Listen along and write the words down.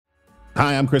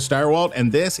Hi, I'm Chris Stirewalt,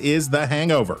 and this is The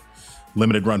Hangover,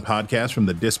 limited run podcast from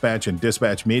the Dispatch and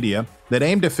Dispatch Media that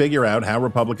aim to figure out how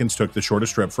Republicans took the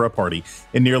shortest trip for a party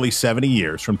in nearly 70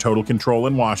 years from total control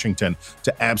in Washington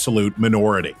to absolute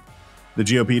minority. The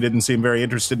GOP didn't seem very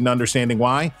interested in understanding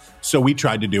why, so we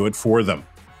tried to do it for them.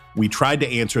 We tried to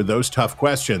answer those tough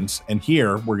questions, and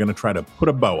here we're going to try to put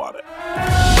a bow on it.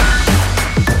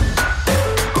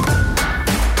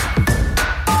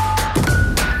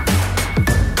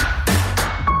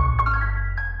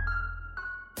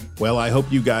 Well, I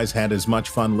hope you guys had as much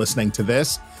fun listening to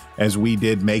this as we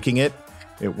did making it.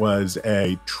 It was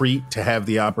a treat to have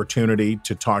the opportunity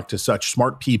to talk to such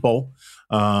smart people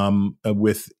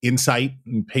with insight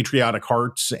and patriotic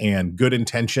hearts and good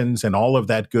intentions and all of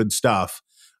that good stuff,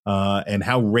 and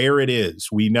how rare it is,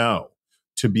 we know,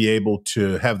 to be able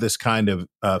to have this kind of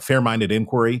fair-minded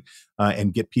inquiry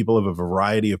and get people of a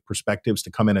variety of perspectives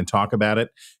to come in and talk about it.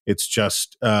 It's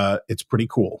just, it's pretty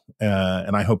cool.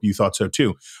 And I hope you thought so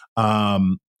too.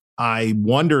 I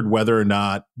wondered whether or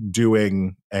not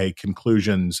doing a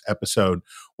conclusions episode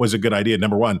was a good idea.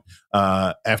 Number one,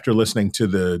 after listening to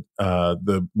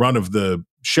the run of the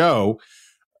show,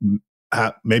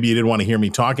 maybe you didn't want to hear me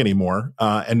talk anymore.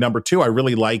 And number two, I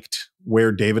really liked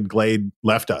where David Glade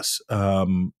left us,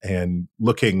 and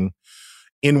looking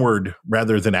inward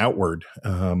rather than outward.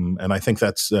 And I think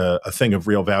that's a thing of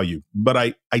real value. But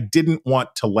I didn't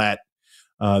want to let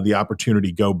the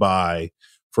opportunity go by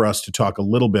for us to talk a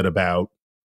little bit about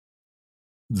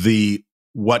the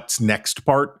what's next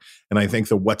part. And I think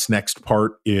the what's next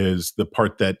part is the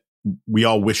part that we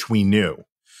all wish we knew.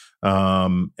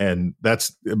 And that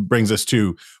brings us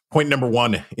to point number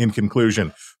one in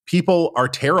conclusion. People are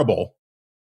terrible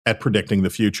at predicting the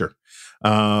future.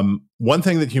 One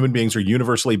thing that human beings are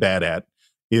universally bad at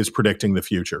is predicting the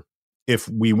future. If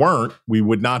we weren't, we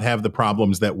would not have the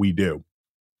problems that we do.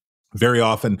 Very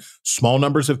often, small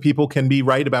numbers of people can be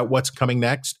right about what's coming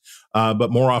next,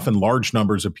 but more often, large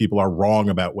numbers of people are wrong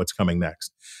about what's coming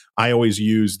next. I always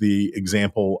use the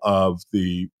example of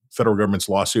the federal government's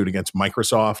lawsuit against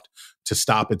Microsoft to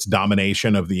stop its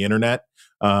domination of the internet.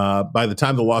 By the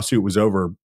time the lawsuit was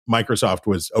over, Microsoft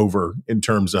was over in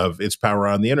terms of its power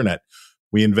on the internet.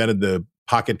 We invented the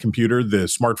pocket computer, the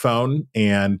smartphone,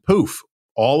 and poof,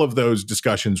 all of those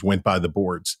discussions went by the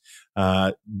boards.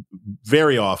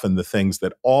 Very often, the things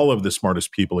that all of the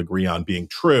smartest people agree on being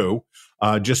true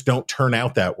just don't turn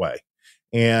out that way.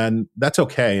 And that's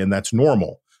okay, and that's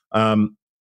normal.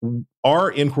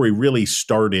 Our inquiry really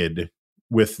started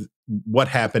with what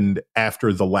happened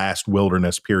after the last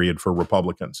wilderness period for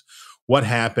Republicans. What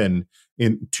happened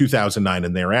in 2009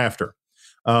 and thereafter?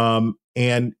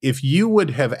 And if you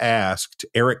would have asked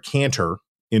Eric Cantor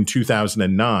in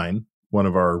 2009, one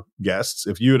of our guests,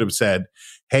 if you would have said,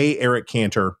 hey, Eric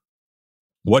Cantor,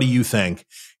 what do you think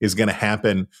is going to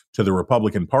happen to the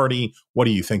Republican Party? What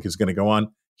do you think is going to go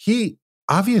on? He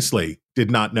obviously did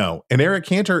not know. And Eric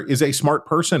Cantor is a smart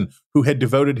person who had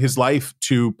devoted his life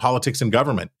to politics and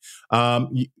government,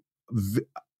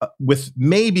 with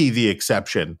maybe the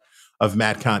exception of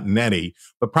Matt Continetti,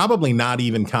 but probably not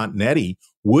even Continetti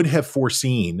would have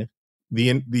foreseen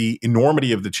the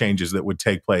enormity of the changes that would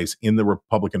take place in the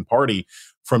Republican Party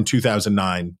from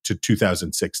 2009 to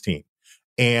 2016.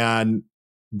 And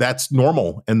that's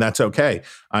normal and that's okay.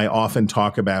 I often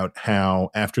talk about how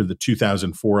after the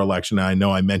 2004 election, I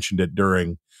know I mentioned it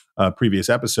during a previous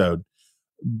episode,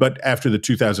 but after the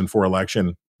 2004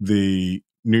 election, the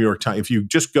New York Times, if you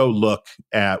just go look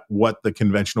at what the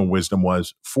conventional wisdom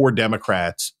was for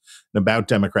Democrats and about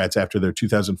Democrats after their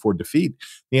 2004 defeat,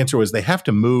 the answer was they have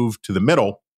to move to the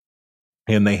middle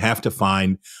and they have to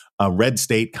find a red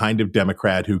state kind of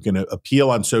Democrat who can appeal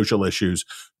on social issues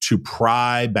to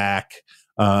pry back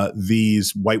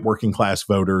these white working class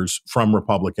voters from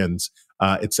Republicans,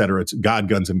 et cetera. It's God,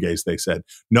 guns, and gays, they said.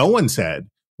 No one said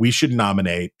we should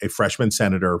nominate a freshman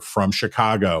senator from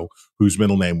Chicago whose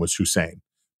middle name was Hussein.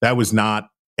 That was not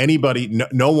anybody,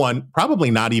 no one,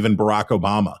 probably not even Barack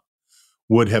Obama,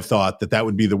 would have thought that that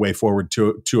would be the way forward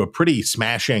to a pretty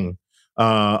smashing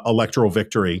electoral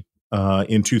victory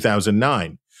in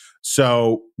 2009.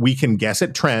 So we can guess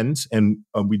at trends, and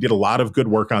we did a lot of good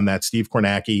work on that. Steve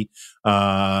Kornacki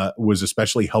was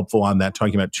especially helpful on that,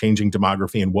 talking about changing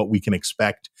demography and what we can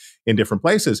expect in different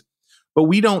places. But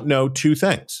we don't know two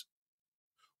things.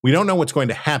 We don't know what's going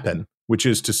to happen, which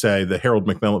is to say the Harold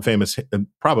Macmillan, famous,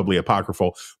 probably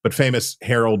apocryphal, but famous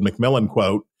Harold Macmillan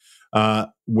quote,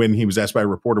 when he was asked by a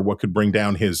reporter what could bring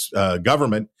down his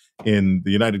government in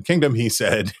the United Kingdom, he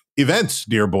said, events,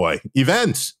 dear boy,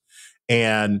 events.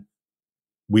 And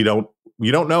we don't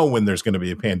You don't know when there's going to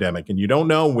be a pandemic, and you don't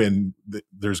know when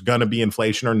there's going to be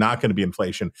inflation or not going to be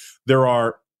inflation. There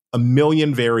are a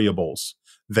million variables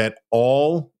that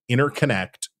all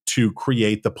interconnect to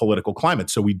create the political climate.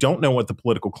 So we don't know what the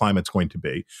political climate's going to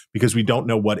be because we don't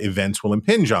know what events will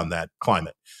impinge on that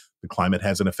climate. The climate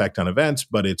has an effect on events,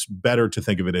 but it's better to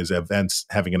think of it as events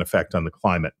having an effect on the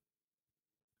climate.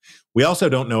 We also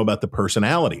don't know about the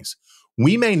personalities.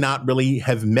 We may not really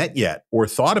have met yet or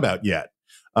thought about yet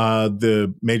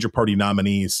the major party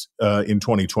nominees in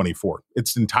 2024.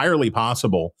 It's entirely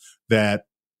possible that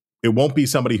it won't be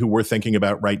somebody who we're thinking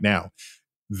about right now.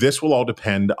 This will all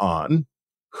depend on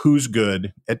who's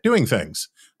good at doing things.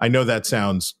 I know that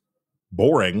sounds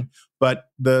boring, but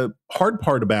the hard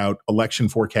part about election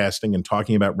forecasting and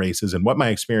talking about races and what my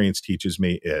experience teaches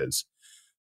me is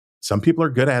some people are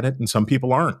good at it and some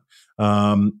people aren't.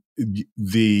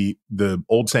 The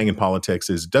old saying in politics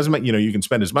is doesn't matter, you can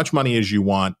spend as much money as you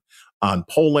want on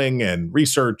polling and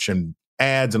research and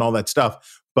ads and all that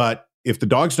stuff, but if the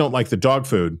dogs don't like the dog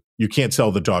food, you can't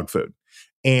sell the dog food.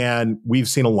 And we've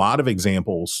seen a lot of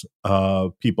examples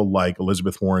of people like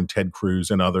Elizabeth Warren, Ted Cruz,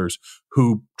 and others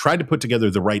who tried to put together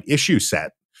the right issue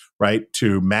set, right,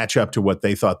 to match up to what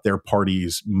they thought their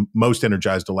party's most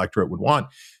energized electorate would want.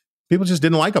 People just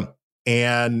didn't like them.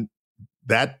 And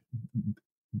that,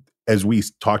 as we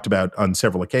talked about on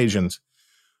several occasions,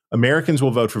 Americans will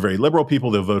vote for very liberal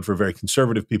people, they'll vote for very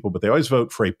conservative people, but they always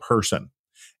vote for a person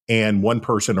and one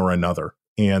person or another.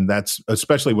 And that's,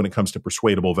 especially when it comes to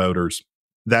persuadable voters,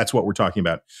 that's what we're talking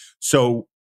about. So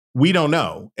we don't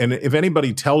know. And if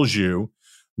anybody tells you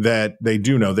that they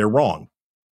do know, they're wrong.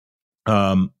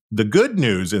 The good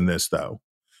news in this, though,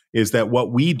 is that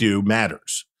what we do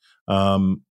matters.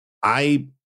 I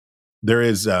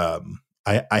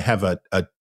have a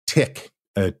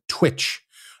twitch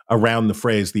around the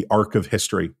phrase, the arc of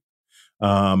history.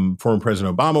 Former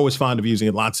President Obama was fond of using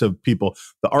it. Lots of people,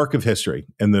 the arc of history,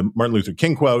 and the Martin Luther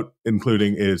King quote,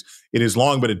 including is, "It is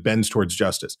long, but it bends towards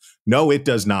justice." No, it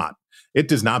does not. It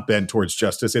does not bend towards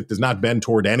justice. It does not bend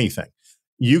toward anything.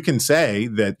 You can say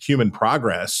that human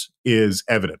progress is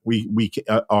evident.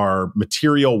 Our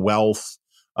material wealth,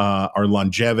 our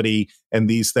longevity, and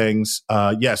these things.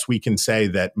 Yes, we can say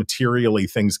that materially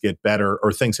things get better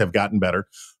or things have gotten better,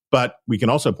 but we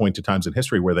can also point to times in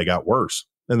history where they got worse.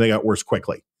 And they got worse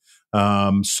quickly.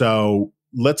 So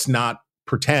let's not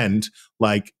pretend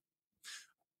like,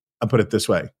 I'll put it this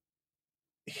way.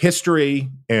 History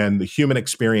and the human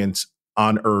experience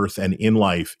on Earth and in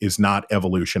life is not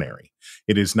evolutionary.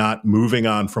 It is not moving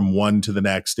on from one to the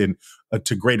next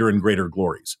to greater and greater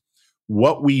glories.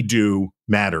 What we do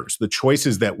matters. The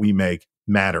choices that we make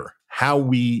matter. How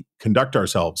we conduct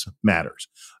ourselves matters.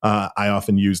 I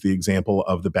often use the example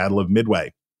of the Battle of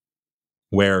Midway,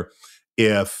 where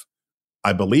if,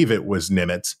 I believe it was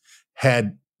Nimitz,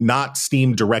 had not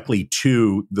steamed directly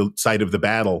to the site of the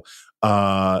battle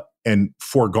and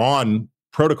foregone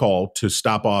protocol to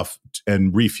stop off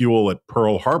and refuel at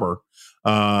Pearl Harbor,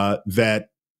 that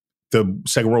the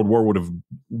Second World War would have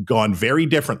gone very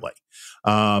differently.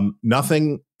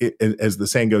 Nothing, as the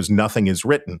saying goes, nothing is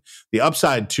written. The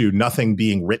upside to nothing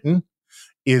being written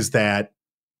is that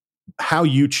how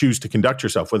you choose to conduct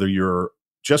yourself, whether you're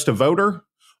just a voter,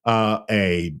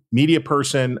 a media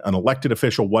person, an elected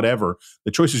official, whatever,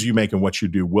 the choices you make and what you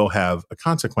do will have a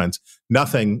consequence.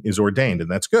 Nothing is ordained, and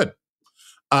that's good.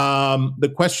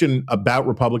 The question about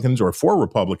Republicans or for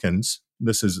Republicans,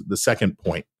 this is the second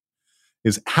point,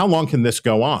 is how long can this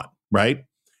go on, right?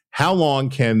 How long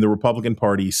can the Republican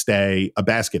Party stay a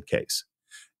basket case?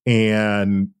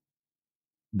 And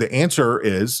the answer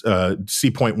is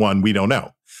C.1, we don't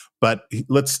know. But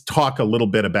let's talk a little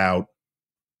bit about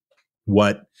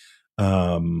what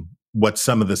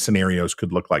some of the scenarios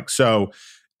could look like. So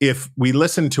if we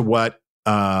listen to what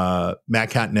Matt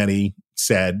Continetti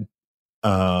said,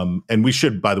 and we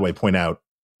should, by the way, point out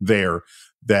there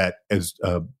that as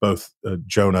both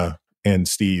Jonah and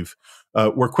Steve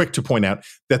were quick to point out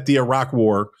that the Iraq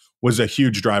War was a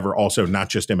huge driver, also not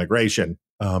just immigration,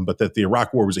 but that the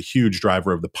Iraq War was a huge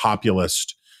driver of the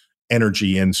populist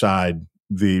energy inside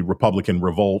the Republican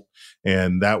revolt.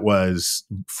 And that was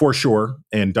for sure.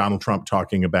 And Donald Trump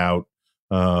talking about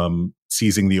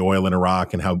seizing the oil in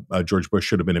Iraq and how George Bush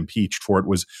should have been impeached for it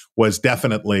was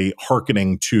definitely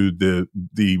hearkening to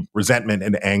the resentment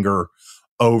and anger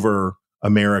over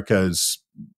America's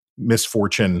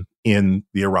misfortune in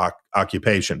the Iraq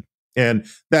occupation. And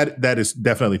that is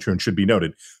definitely true and should be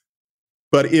noted.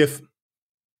 But if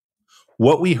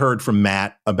what we heard from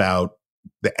Matt about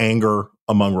the anger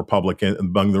among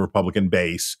the Republican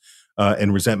base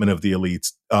and resentment of the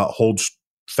elites holds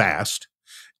fast,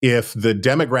 if the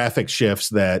demographic shifts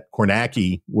that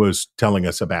Kornacki was telling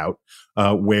us about,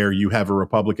 where you have a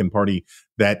Republican Party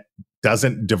that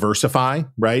doesn't diversify,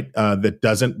 right? That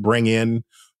doesn't bring in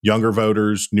younger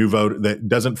voters, new vote, that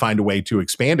doesn't find a way to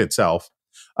expand itself.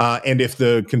 And if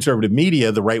the conservative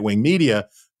media, the right-wing media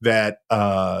that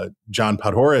John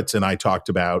Podhoretz and I talked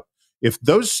about, if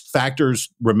those factors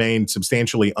remain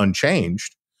substantially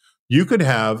unchanged, you could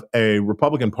have a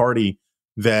Republican Party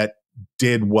that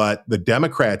did what the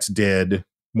Democrats did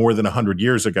more than 100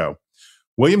 years ago.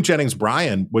 William Jennings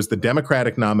Bryan was the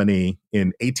Democratic nominee in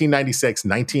 1896,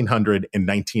 1900, and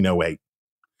 1908.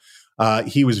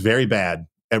 He was very bad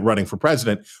at running for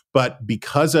president, but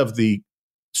because of the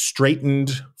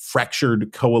straightened,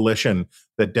 fractured coalition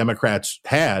that Democrats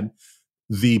had,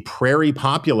 the prairie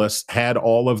populace had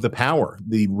all of the power.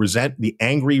 The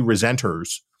angry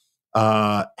resenters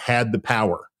had the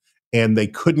power, and they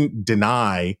couldn't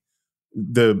deny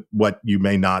what you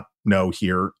may not know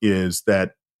here is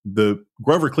that the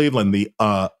Grover Cleveland, the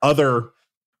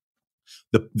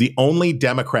only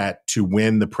Democrat to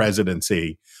win the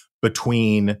presidency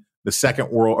between the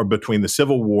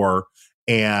Civil War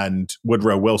and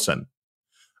Woodrow Wilson,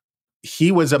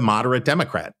 he was a moderate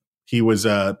Democrat. He was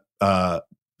a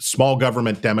small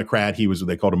government Democrat.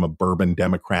 They called him a bourbon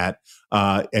Democrat.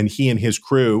 And he and his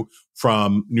crew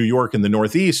from New York and the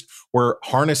Northeast were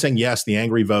harnessing, yes, the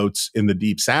angry votes in the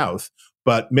Deep South,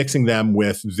 but mixing them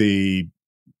with the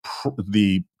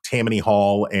Tammany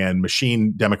Hall and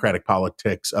machine Democratic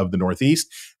politics of the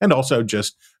Northeast, and also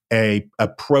just a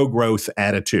pro-growth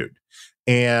attitude.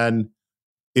 And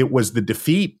it was the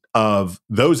defeat of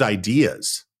those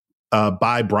ideas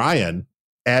by Bryan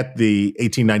at the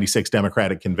 1896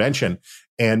 Democratic Convention.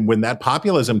 And when that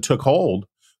populism took hold,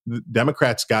 the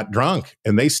Democrats got drunk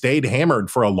and they stayed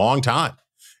hammered for a long time.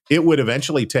 It would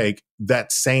eventually take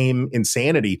that same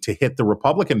insanity to hit the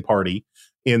Republican Party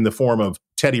in the form of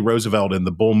Teddy Roosevelt and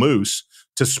the Bull Moose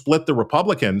to split the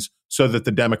Republicans so that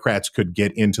the Democrats could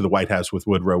get into the White House with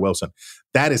Woodrow Wilson.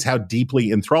 That is how deeply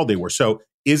enthralled they were. So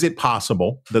is it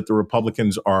possible that the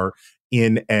Republicans are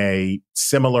in a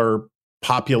similar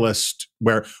populist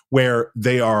where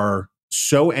they are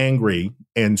so angry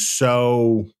and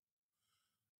so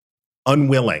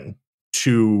unwilling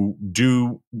to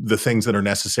do the things that are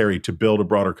necessary to build a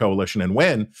broader coalition and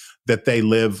win, that they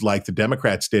live like the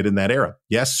Democrats did in that era?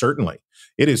 Yes, certainly.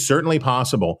 It is certainly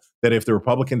possible that if the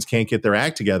Republicans can't get their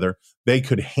act together, they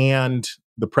could hand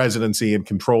the presidency and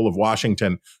control of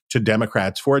Washington to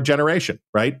Democrats for a generation,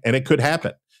 right? And it could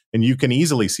happen. And you can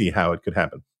easily see how it could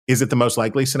happen. Is it the most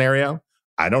likely scenario?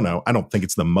 I don't know. I don't think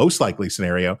it's the most likely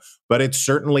scenario, but it's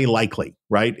certainly likely,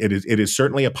 right? It is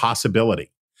certainly a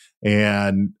possibility.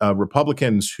 And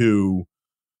Republicans who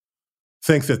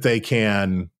think that they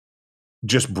can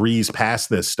just breeze past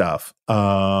this stuff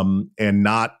and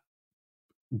not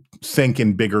think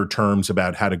in bigger terms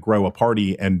about how to grow a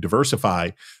party and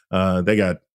diversify, they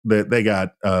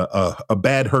got a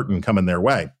bad hurting coming their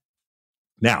way.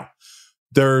 Now,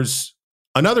 there's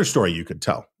another story you could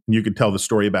tell. You could tell the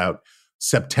story about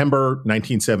September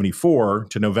 1974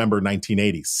 to November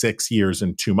 1980, 6 years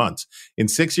and 2 months. In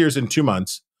 6 years and 2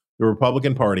 months, the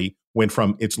Republican Party went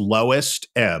from its lowest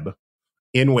ebb,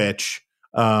 in which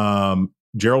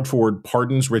Gerald Ford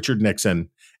pardons Richard Nixon,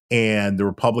 and the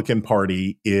Republican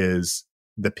Party is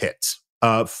the pits.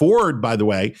 Ford, by the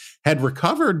way, had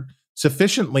recovered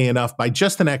sufficiently enough by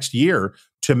just the next year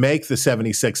to make the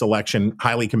 76 election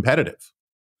highly competitive.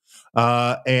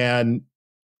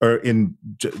 Or in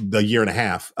the year and a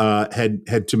half,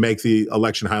 had to make the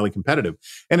election highly competitive.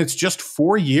 And it's just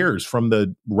 4 years from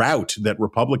the route that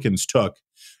Republicans took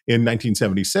in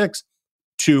 1976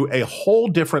 to a whole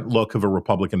different look of a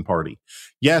Republican Party.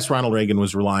 Yes, Ronald Reagan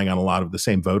was relying on a lot of the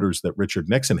same voters that Richard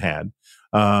Nixon had,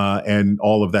 and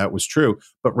all of that was true.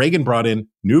 But Reagan brought in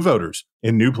new voters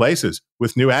in new places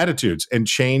with new attitudes and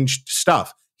changed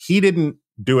stuff. He didn't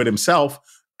do it himself.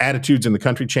 Attitudes in the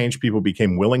country changed. People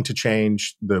became willing to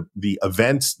change. The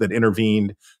events that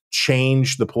intervened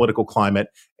changed the political climate.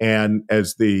 And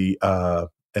as the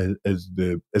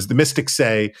mystics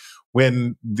say,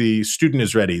 when the student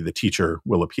is ready, the teacher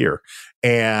will appear.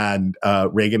 And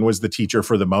Reagan was the teacher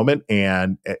for the moment,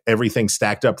 and everything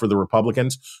stacked up for the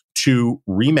Republicans to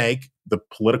remake the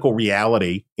political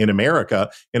reality in America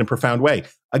in a profound way.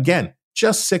 Again,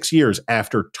 just 6 years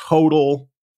after total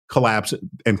collapse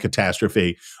and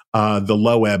catastrophe, the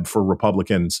low ebb for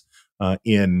Republicans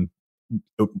in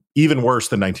even worse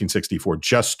than 1964,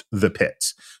 just the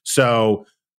pits. So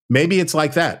maybe it's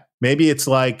like that. Maybe it's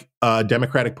like a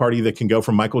Democratic Party that can go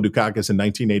from Michael Dukakis in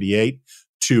 1988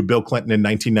 to Bill Clinton in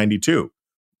 1992.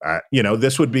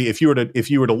 this would be, if you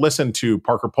were to listen to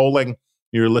Parker Poling,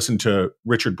 you were to listen to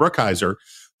Richard Brookhiser,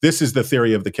 this is the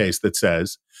theory of the case that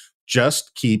says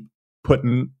just keep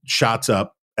putting shots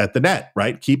up at the net,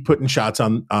 right? Keep putting shots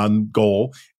on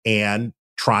goal and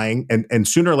trying, and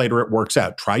sooner or later it works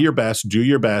out. Try your best, do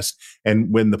your best,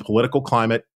 and when the political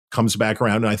climate comes back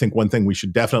around, and I think one thing we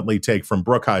should definitely take from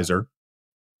Brookhiser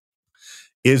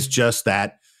is just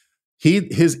that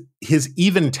his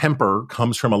even temper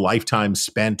comes from a lifetime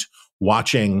spent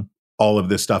watching all of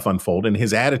this stuff unfold, and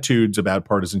his attitudes about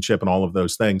partisanship and all of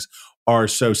those things are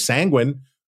so sanguine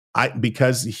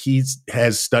because he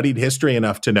has studied history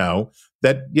enough to know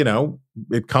that,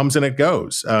 it comes and it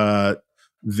goes. Some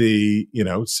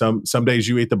days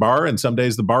you eat the bar and some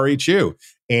days the bar eats you,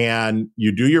 and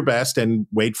you do your best and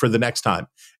wait for the next time.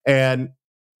 And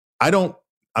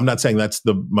I'm not saying that's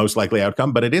the most likely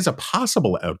outcome, but it is a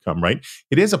possible outcome, right?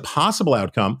 It is a possible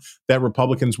outcome that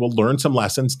Republicans will learn some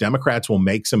lessons, Democrats will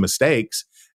make some mistakes,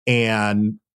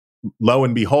 and lo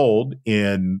and behold,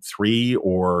 in 3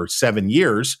 or 7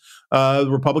 years, the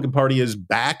Republican Party is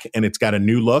back and it's got a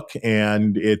new look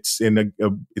and it's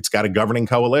got a governing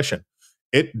coalition.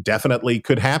 It definitely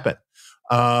could happen.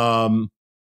 The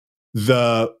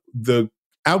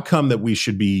outcome that we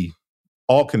should be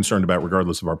all concerned about,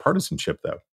 regardless of our partisanship,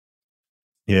 though,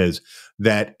 is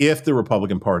that if the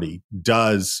Republican Party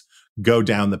does go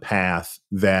down the path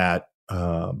that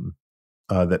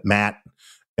that Matt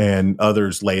and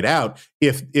others laid out,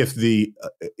 if the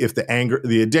anger,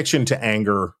 the addiction to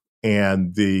anger,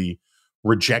 and the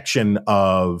rejection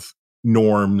of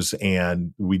norms,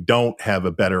 and we don't have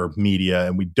a better media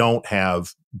and we don't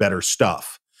have better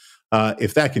stuff,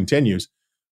 if that continues,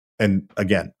 and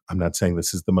again, I'm not saying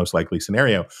this is the most likely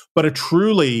scenario, but a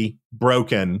truly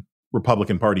broken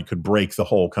Republican Party could break the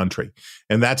whole country.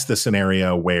 And that's the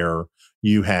scenario where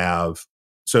you have,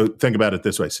 so think about it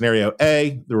this way. Scenario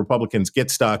A, the Republicans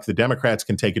get stuck, the Democrats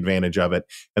can take advantage of it,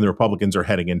 and the Republicans are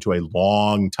heading into a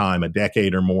long time, a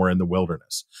decade or more in the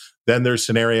wilderness. Then there's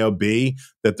scenario B,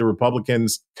 that the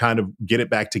Republicans kind of get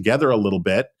it back together a little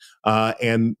bit,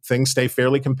 and things stay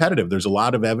fairly competitive. There's a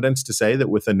lot of evidence to say that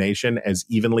with a nation as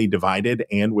evenly divided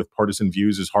and with partisan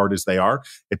views as hard as they are,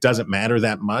 it doesn't matter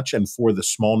that much. And for the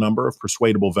small number of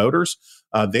persuadable voters,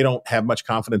 they don't have much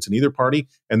confidence in either party,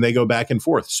 and they go back and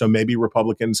forth. So maybe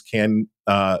Republicans can,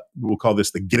 we'll call this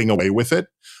the getting away with it.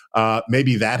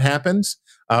 Maybe that happens.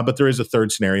 But there is a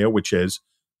third scenario, which is,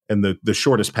 and the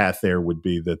shortest path there would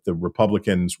be that the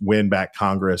Republicans win back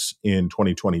Congress in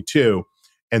 2022.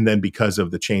 And then because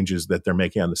of the changes that they're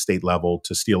making on the state level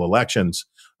to steal elections,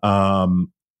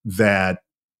 that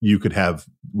you could have,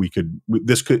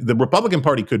 the Republican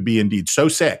Party could be indeed so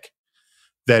sick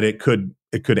that it could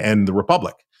end the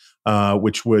Republic,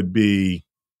 which would be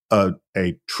a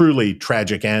truly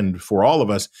tragic end for all of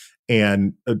us,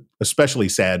 and especially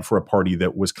sad for a party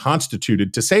that was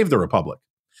constituted to save the Republic.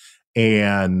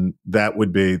 And that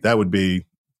would be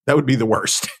the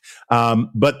worst.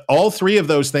 But all three of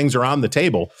those things are on the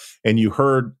table, and you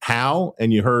heard how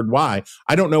and you heard why.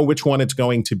 I don't know which one it's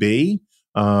going to be,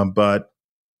 but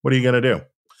what are you going to do?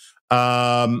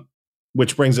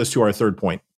 Which brings us to our third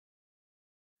point.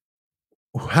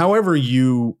 However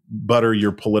you butter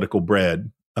your political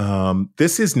bread,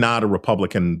 this is not a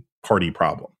Republican Party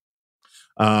problem.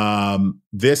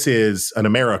 This is an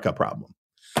America problem.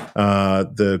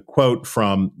 The quote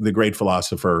from the great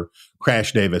philosopher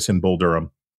Crash Davis in Bull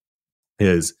Durham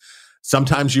is,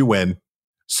 sometimes you win,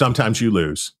 sometimes you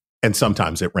lose, and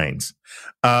sometimes it rains.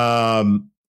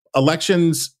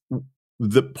 Elections,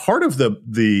 the part of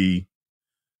the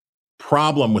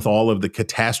problem with all of the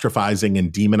catastrophizing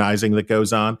and demonizing that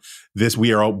goes on, if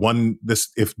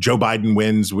Joe Biden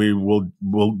wins,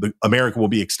 America will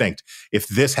be extinct. If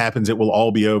this happens, it will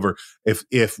all be over.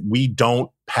 If we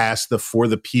don't pass the For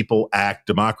the People Act,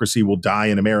 democracy will die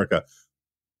in America.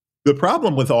 The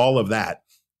problem with all of that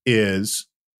is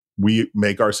we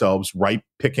make ourselves ripe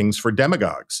pickings for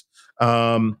demagogues.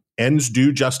 Ends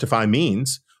do justify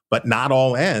means, but not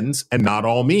all ends and not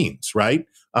all means, right?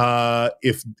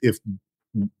 If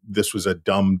this was a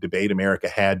dumb debate America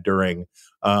had during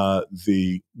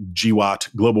the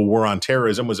GWAT, Global War on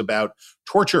Terrorism, was about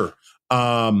torture.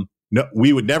 No,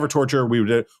 we would never torture.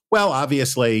 Well,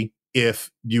 obviously, if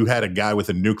you had a guy with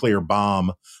a nuclear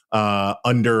bomb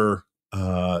under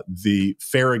the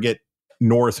Farragut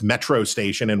North Metro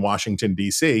station in Washington,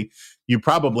 D.C., you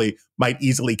probably might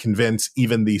easily convince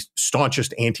even the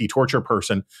staunchest anti-torture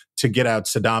person to get out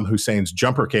Saddam Hussein's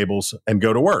jumper cables and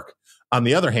go to work. On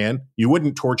the other hand, you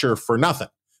wouldn't torture for nothing.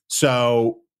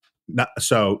 So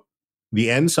the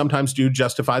ends sometimes do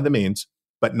justify the means,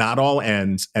 but not all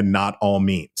ends and not all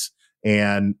means.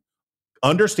 And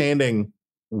understanding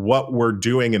what we're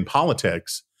doing in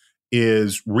politics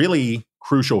is really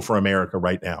crucial for America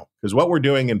right now, because what we're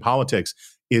doing in politics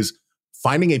is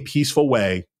finding a peaceful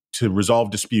way to resolve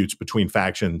disputes between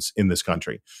factions in this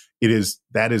country.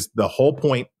 That is the whole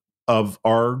point of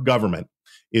our government,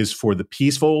 is for the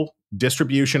peaceful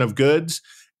distribution of goods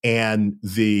and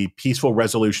the peaceful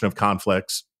resolution of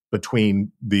conflicts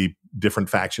between the different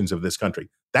factions of this country.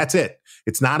 That's it.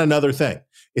 It's not another thing.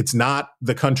 It's not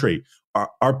the country.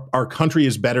 Our country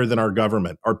is better than our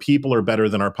government. Our people are better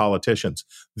than our politicians.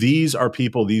 These are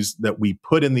people that we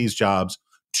put in these jobs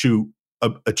to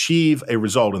achieve a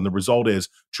result, and the result is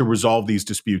to resolve these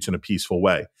disputes in a peaceful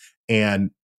way.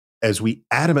 And as we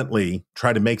adamantly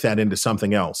try to make that into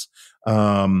something else,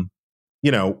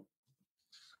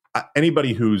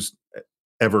 anybody who's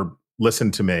ever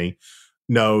listened to me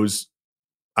knows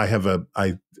I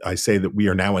say that we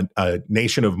are now a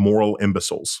nation of moral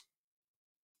imbeciles.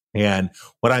 And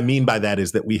what I mean by that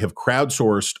is that we have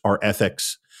crowdsourced our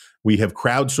ethics. We have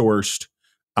crowdsourced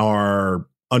our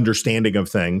understanding of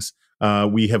things.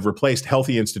 We have replaced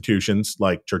healthy institutions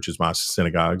like churches, mosques,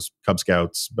 synagogues, Cub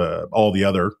Scouts, all the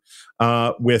other,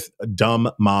 with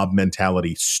dumb mob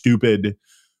mentality, stupid,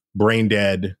 brain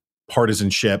dead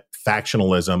partisanship,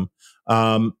 factionalism,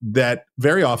 that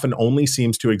very often only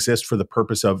seems to exist for the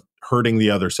purpose of hurting the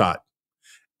other side.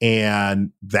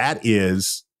 And that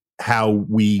is how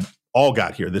we all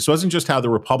got here. This wasn't just how the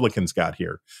Republicans got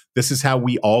here. This is how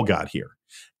we all got here.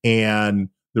 And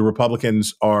the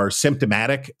Republicans are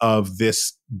symptomatic of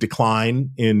this decline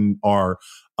in our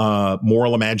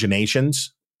moral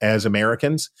imaginations as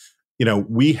Americans.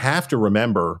 We have to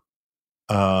remember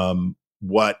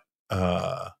what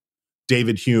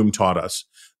David Hume taught us.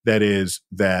 That is,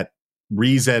 that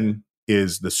reason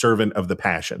is the servant of the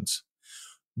passions.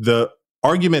 The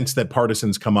arguments that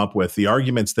partisans come up with, the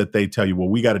arguments that they tell you, well,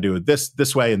 we got to do it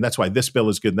this way, and that's why this bill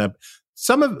is good. And that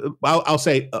I'll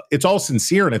say it's all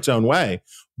sincere in its own way,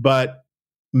 but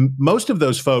most of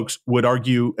those folks would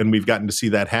argue, and we've gotten to see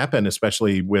that happen,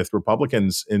 especially with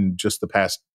Republicans in just the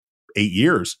past 8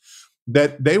 years,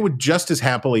 that they would just as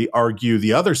happily argue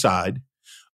the other side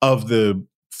of the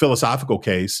philosophical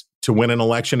case to win an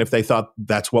election if they thought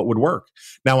that's what would work.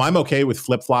 Now, I'm okay with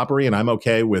flip-floppery, and I'm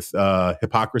okay with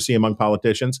hypocrisy among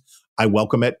politicians. I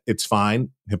welcome it. It's fine.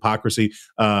 Hypocrisy.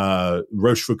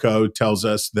 Rochefoucauld tells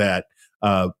us that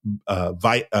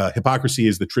hypocrisy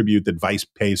is the tribute that vice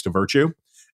pays to virtue,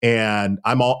 and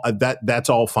that's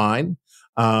all fine.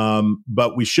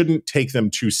 But we shouldn't take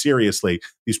them too seriously.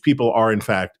 These people are, in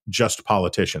fact, just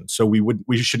politicians. So we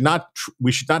should not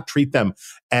treat them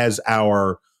as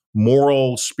our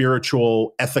moral,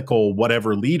 spiritual, ethical,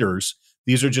 whatever leaders.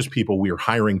 These are just people we are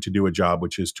hiring to do a job,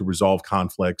 which is to resolve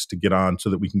conflicts, to get on so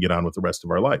that we can get on with the rest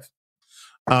of our life.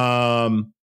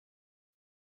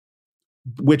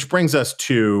 Which brings us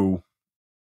to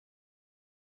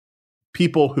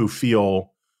people who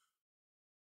feel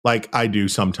like I do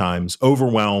sometimes,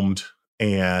 overwhelmed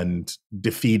and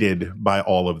defeated by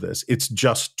all of this. It's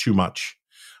just too much.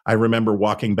 I remember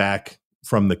walking back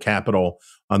from the Capitol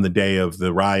on the day of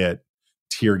the riot,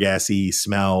 tear gassy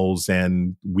smells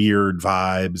and weird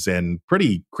vibes and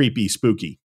pretty creepy,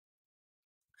 spooky.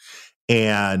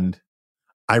 And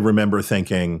I remember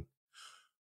thinking,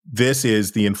 this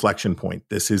is the inflection point.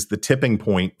 This is the tipping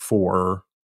point for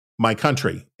my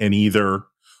country. And either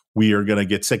we are going to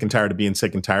get sick and tired of being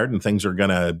sick and tired and things are going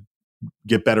to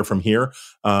get better from here,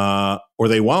 or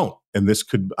they won't. And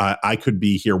I could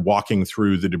be here walking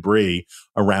through the debris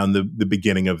around the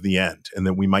beginning of the end, and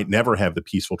that we might never have the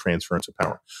peaceful transference of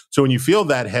power. So when you feel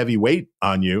that heavy weight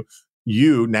on you,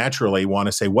 you naturally want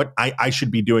to say, what I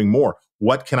should be doing more.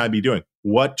 What can I be doing?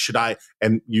 What should I?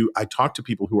 And I talk to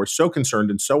people who are so concerned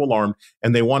and so alarmed,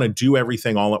 and they want to do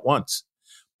everything all at once.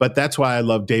 But that's why I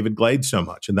love David Glade so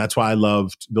much. And that's why I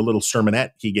loved the little sermonette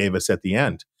he gave us at the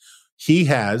end. He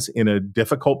has, in a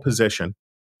difficult position,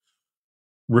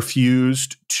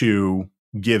 refused to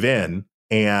give in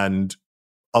and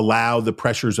allow the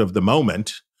pressures of the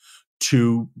moment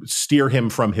to steer him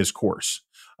from his course.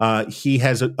 He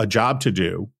has a job to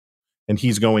do, and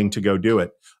he's going to go do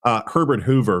it. Herbert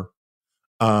Hoover,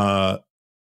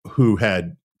 who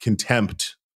had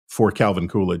contempt for Calvin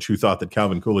Coolidge, who thought that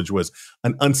Calvin Coolidge was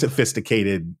an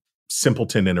unsophisticated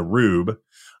simpleton and a rube,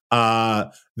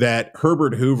 that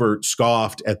Herbert Hoover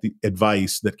scoffed at the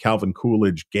advice that Calvin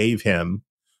Coolidge gave him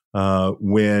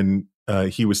when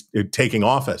he was taking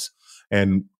office.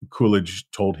 And Coolidge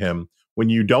told him, when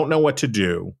you don't know what to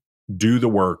do the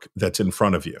work that's in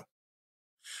front of you.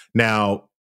 Now,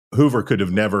 Hoover could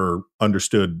have never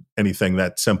understood anything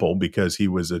that simple because he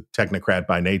was a technocrat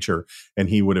by nature, and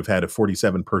he would have had a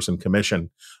 47-person commission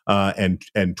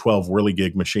and 12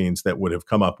 whirligig machines that would have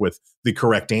come up with the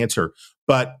correct answer.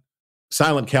 But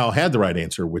Silent Cal had the right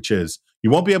answer, which is you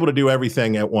won't be able to do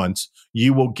everything at once.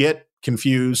 You will get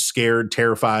confused, scared,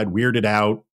 terrified, weirded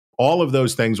out. All of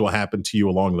those things will happen to you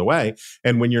along the way.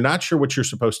 And when you're not sure what you're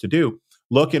supposed to do,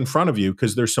 look in front of you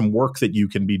because there's some work that you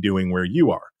can be doing where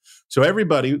you are. So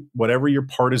everybody, whatever your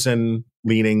partisan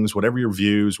leanings, whatever your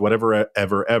views, whatever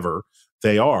ever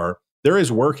they are, there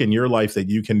is work in your life that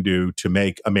you can do to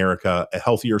make America a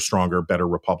healthier, stronger, better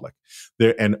republic.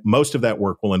 And most of that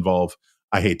work will involve,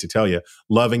 I hate to tell you,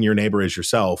 loving your neighbor as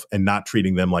yourself and not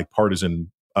treating them like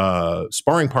partisan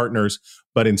sparring partners,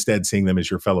 but instead seeing them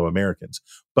as your fellow Americans.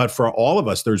 But for all of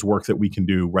us, there's work that we can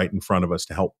do right in front of us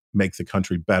to help make the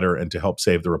country better and to help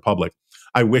save the republic.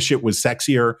 I wish it was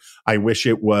sexier. I wish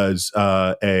it was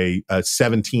a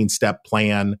 17-step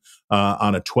plan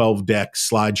on a 12-deck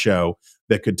slideshow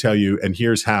that could tell you, and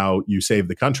here's how you save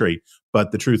the country.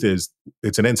 But the truth is,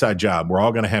 it's an inside job. We're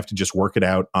all going to have to just work it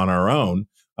out on our own,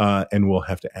 and we'll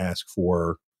have to ask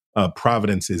for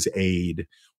Providence's aid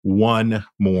one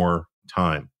more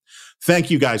time.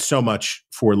 Thank you guys so much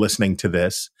for listening to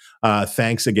this.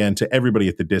 Thanks again to everybody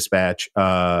at the Dispatch,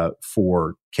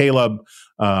 for Caleb,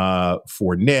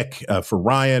 for Nick, for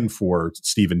Ryan, for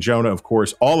Stephen Jonah, of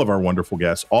course, all of our wonderful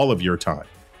guests, all of your time.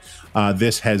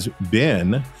 This has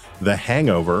been The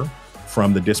Hangover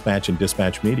from the Dispatch and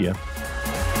Dispatch Media.